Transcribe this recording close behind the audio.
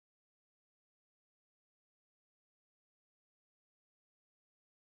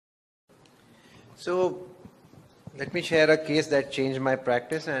So, let me share a case that changed my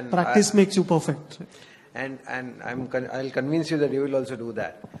practice, and practice makes you perfect. And I'll convince you that you will also do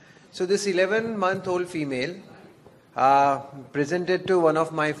that. So this 11-month-old female presented to one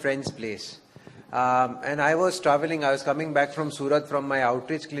of my friend's place, and I was traveling. I was coming back from Surat from my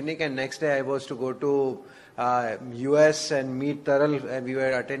outreach clinic, and next day I was to go to US and meet Taral, and we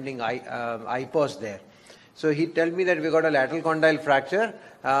were attending IPOS there. So he told me that we got a lateral condyle fracture.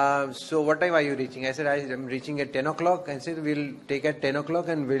 So what time are you reaching? I said I am reaching at 10 o'clock. I said we'll take at 10 o'clock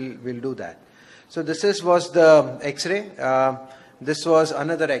and we'll do that. So this was the X-ray. This was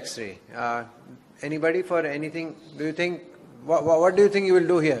another X-ray. Anybody for anything? Do you think? What do you think you will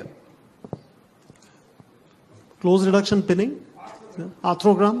do here? Close reduction pinning,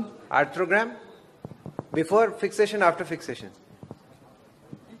 arthrogram. Arthrogram. Before fixation, after fixation.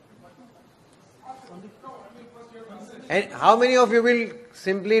 And how many of you will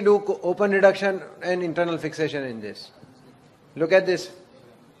simply do open reduction and internal fixation in this? Look at this.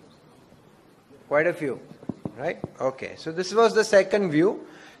 Quite a few, right? Okay, so this was the second view.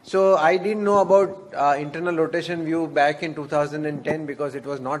 So I didn't know about internal rotation view back in 2010 because it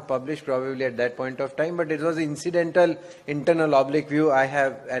was not published probably at that point of time, but it was the incidental internal oblique view I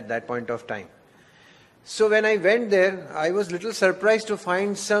have at that point of time. So when I went there, I was little surprised to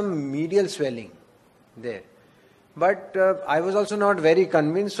find some medial swelling there. But I was also not very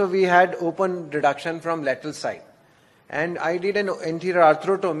convinced, so we had open reduction from lateral side. And I did an anterior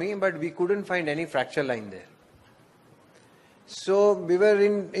arthrotomy, but we couldn't find any fracture line there. So we were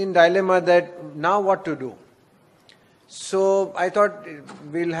in dilemma that now what to do. So I thought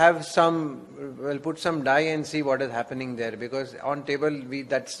we'll put some dye and see what is happening there, because on table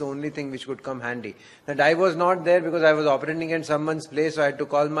that's the only thing which could come handy. The dye was not there because I was operating in someone's place, so I had to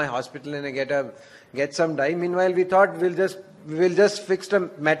call my hospital and get some dye. Meanwhile, we thought we'll just fix the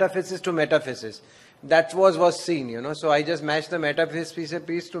metaphysis to metaphysis. That was seen, you know. So I just matched the metaphysis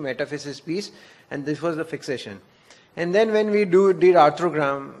piece to metaphysis piece, and this was the fixation. And then when we did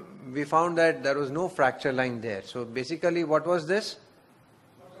arthrogram, we found that there was no fracture line there. So basically, what was this?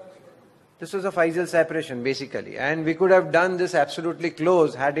 This was a physeal separation, basically. And we could have done this absolutely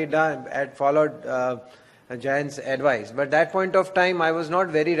close had followed Jayant's advice. But at that point of time, I was not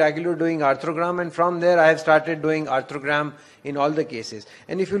very regular doing arthrogram, and from there I have started doing arthrogram in all the cases.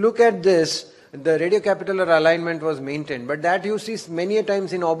 And if you look at this, the radiocapitular alignment was maintained, but that you see many a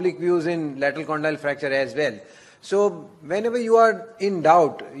times in oblique views in lateral condyle fracture as well. So whenever you are in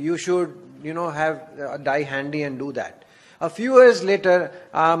doubt, you should, have a dye handy and do that. A few years later,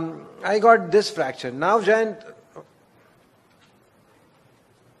 I got this fracture. Now, Jayant,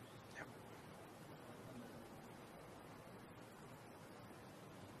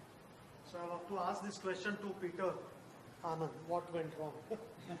 so I have to ask this question to Peter Anand. What went wrong?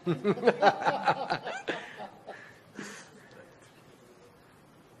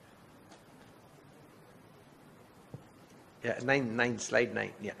 Yeah, slide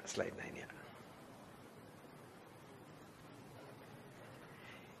 9. Yeah, slide 9, yeah.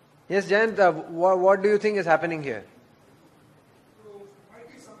 Yes, Jayant, what do you think is happening here? So,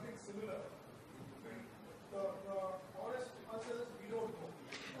 might be something similar. The honest answer is we don't know.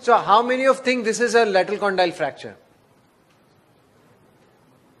 So, how many of you think this is a lateral condyle fracture?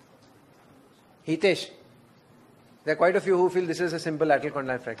 Hitesh, there are quite a few who feel this is a simple lateral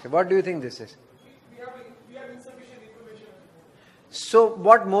condyle fracture. What do you think this is? We have insufficient information. So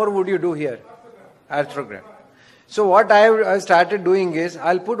what more would you do here? Arthrogram. So what I started doing is,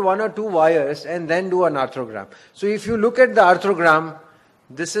 I'll put 1 or 2 wires and then do an arthrogram. So if you look at the arthrogram,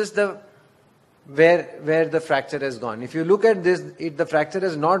 this is the where the fracture has gone. If you look at this, the fracture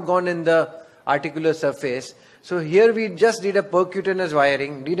has not gone in the articular surface. So here we just did a percutaneous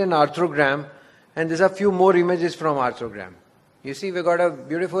wiring, did an arthrogram, and there's a few more images from arthrogram. You see, we got a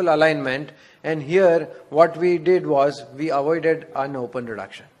beautiful alignment, and here what we did was we avoided an open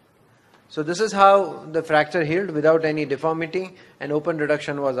reduction. So this is how the fracture healed without any deformity, and open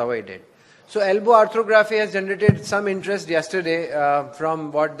reduction was avoided. So elbow arthrography has generated some interest yesterday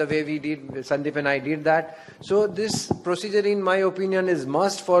from the way we did, Sandeep and I did that. So this procedure, in my opinion, is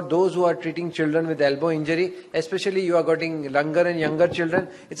must for those who are treating children with elbow injury, especially you are getting younger and younger children.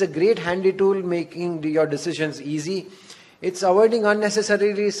 It's a great handy tool making your decisions easy. It's avoiding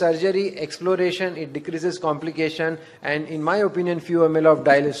unnecessarily surgery, exploration, it decreases complication, and in my opinion, few ml of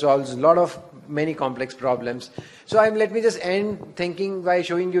dye solves many complex problems. So let me just end thinking by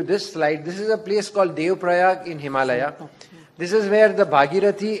showing you this slide. This is a place called Devprayag in Himalaya. This is where the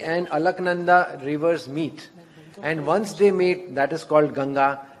Bhagirathi and Alaknanda rivers meet. And once they meet, that is called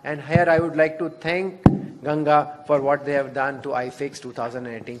Ganga. And here I would like to thank Ganga for what they have done to iFix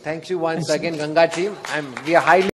 2018. Thanks you once again, Ganga team. We are highly